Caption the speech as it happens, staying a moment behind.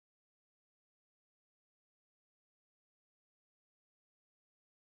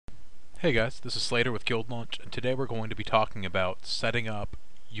Hey guys, this is Slater with GuildLaunch, and today we're going to be talking about setting up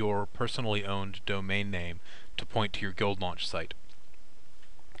your personally owned domain name to point to your GuildLaunch site.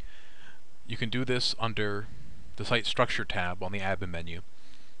 You can do this under the Site Structure tab on the admin menu.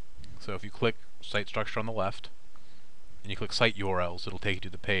 So if you click Site Structure on the left, and you click Site URLs, it'll take you to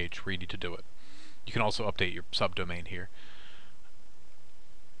the page where you need to do it. You can also update your subdomain here.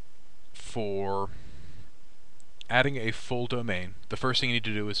 For adding a full domain, the first thing you need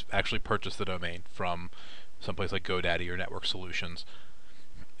to do is actually purchase the domain from someplace like GoDaddy or Network Solutions,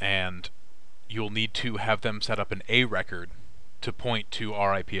 and you'll need to have them set up an A record to point to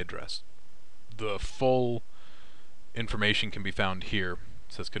our IP address. The full information can be found here.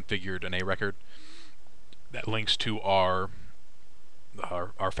 It says configured an A record. That links to our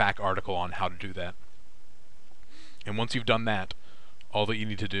FAQ article on how to do that. And once you've done that, all that you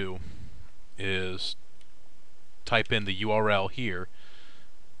need to do is type in the URL here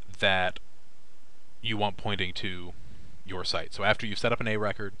that you want pointing to your site. So after you've set up an A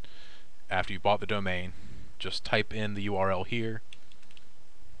record, after you bought the domain, just type in the URL here.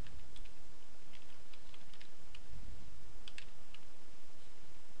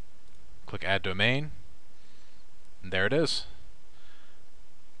 Click Add Domain, and there it is.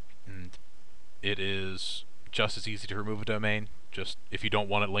 And it is just as easy to remove a domain. Just if you don't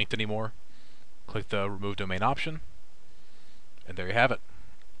want it linked anymore, click the Remove Domain option, and there you have it.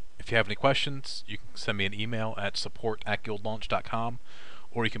 If you have any questions, you can send me an email at support@guildlaunch.com,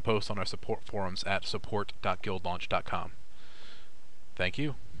 or you can post on our support forums at support.guildlaunch.com. Thank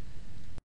you.